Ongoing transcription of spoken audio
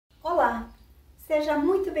Seja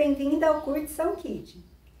muito bem-vinda ao Kurtição Kit.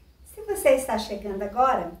 Se você está chegando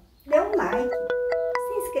agora, dê um like,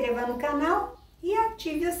 se inscreva no canal e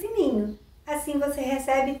ative o sininho. Assim você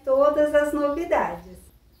recebe todas as novidades.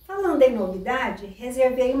 Falando em novidade,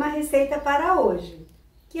 reservei uma receita para hoje,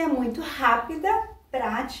 que é muito rápida,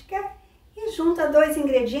 prática e junta dois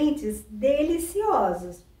ingredientes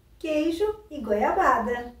deliciosos, queijo e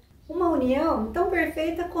goiabada. Uma união tão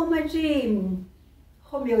perfeita como a de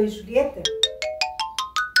Romeu e Julieta.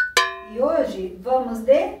 E hoje vamos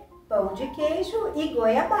de pão de queijo e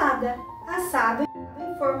goiabada, assado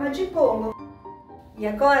em forma de bolo. E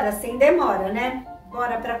agora, sem demora, né?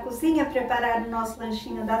 Bora para a cozinha preparar o nosso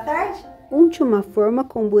lanchinho da tarde? Unte uma forma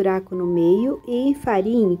com um buraco no meio e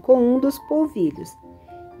enfarinhe com um dos polvilhos.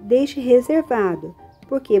 Deixe reservado,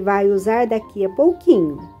 porque vai usar daqui a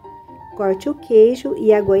pouquinho. Corte o queijo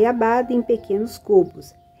e a goiabada em pequenos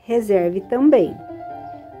cubos. Reserve também.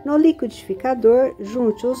 No liquidificador,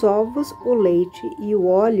 junte os ovos, o leite e o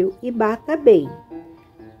óleo e bata bem.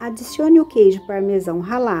 Adicione o queijo parmesão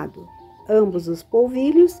ralado, ambos os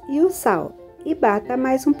polvilhos e o sal e bata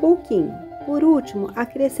mais um pouquinho. Por último,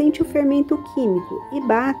 acrescente o fermento químico e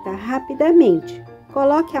bata rapidamente.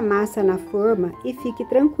 Coloque a massa na forma e fique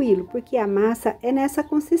tranquilo, porque a massa é nessa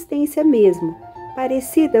consistência mesmo,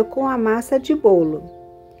 parecida com a massa de bolo.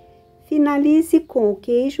 Finalize com o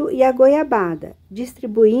queijo e a goiabada,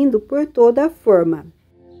 distribuindo por toda a forma.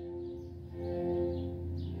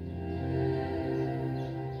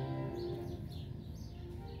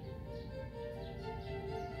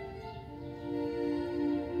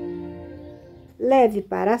 Leve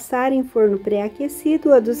para assar em forno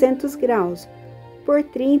pré-aquecido a 200 graus, por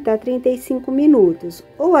 30 a 35 minutos,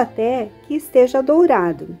 ou até que esteja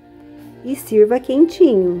dourado. E sirva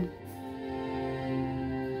quentinho.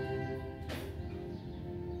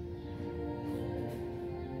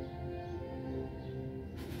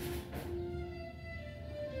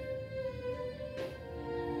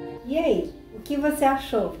 E aí, o que você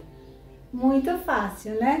achou? Muito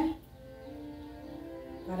fácil, né?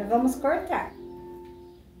 Agora vamos cortar.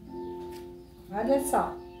 Olha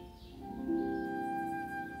só.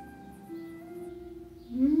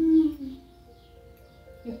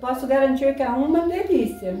 Eu posso garantir que é uma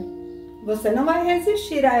delícia. Você não vai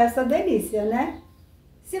resistir a essa delícia, né?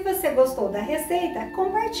 Se você gostou da receita,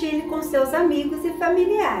 compartilhe com seus amigos e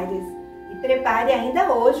familiares. E prepare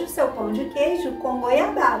ainda hoje o seu pão de queijo com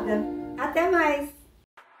goiabada. Até mais!